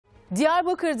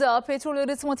Diyarbakır'da petrol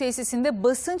arıtma tesisinde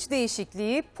basınç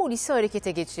değişikliği polisi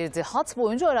harekete geçirdi. Hat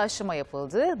boyunca araştırma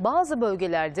yapıldı. Bazı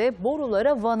bölgelerde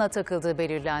borulara vana takıldığı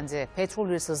belirlendi. Petrol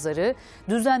hırsızları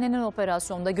düzenlenen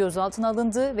operasyonda gözaltına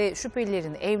alındı ve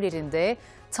şüphelilerin evlerinde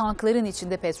tankların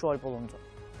içinde petrol bulundu.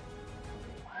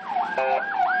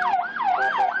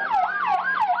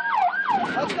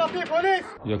 Aç kapıyı polis!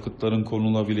 Yakıtların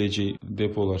konulabileceği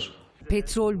depolar.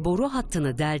 Petrol boru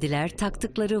hattını deldiler,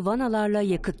 taktıkları vanalarla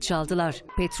yakıt çaldılar.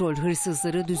 Petrol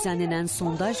hırsızları düzenlenen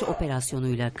sondaj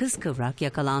operasyonuyla kıskıvrak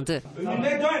yakalandı.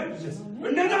 Önüne dön!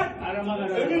 Önüne dön!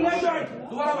 Önüne dön!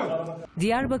 Duvara bak!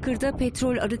 Diyarbakır'da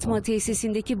petrol arıtma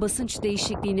tesisindeki basınç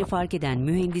değişikliğini fark eden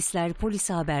mühendisler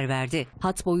polise haber verdi.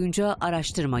 Hat boyunca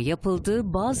araştırma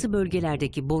yapıldı, bazı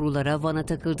bölgelerdeki borulara vana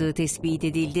takıldığı tespit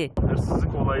edildi.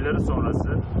 Hırsızlık olayları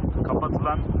sonrası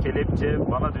kapatılan kelepçe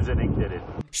vana düzenekleri.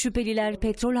 Şüpheliler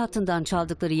petrol hattından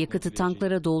çaldıkları yakıtı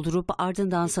tanklara doldurup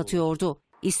ardından satıyordu.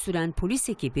 İz süren polis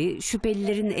ekibi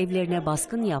şüphelilerin evlerine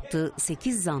baskın yaptığı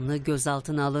 8 zanlı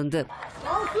gözaltına alındı.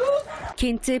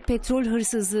 Kentte petrol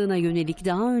hırsızlığına yönelik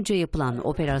daha önce yapılan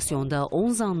operasyonda 10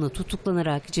 zanlı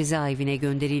tutuklanarak cezaevine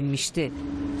gönderilmişti.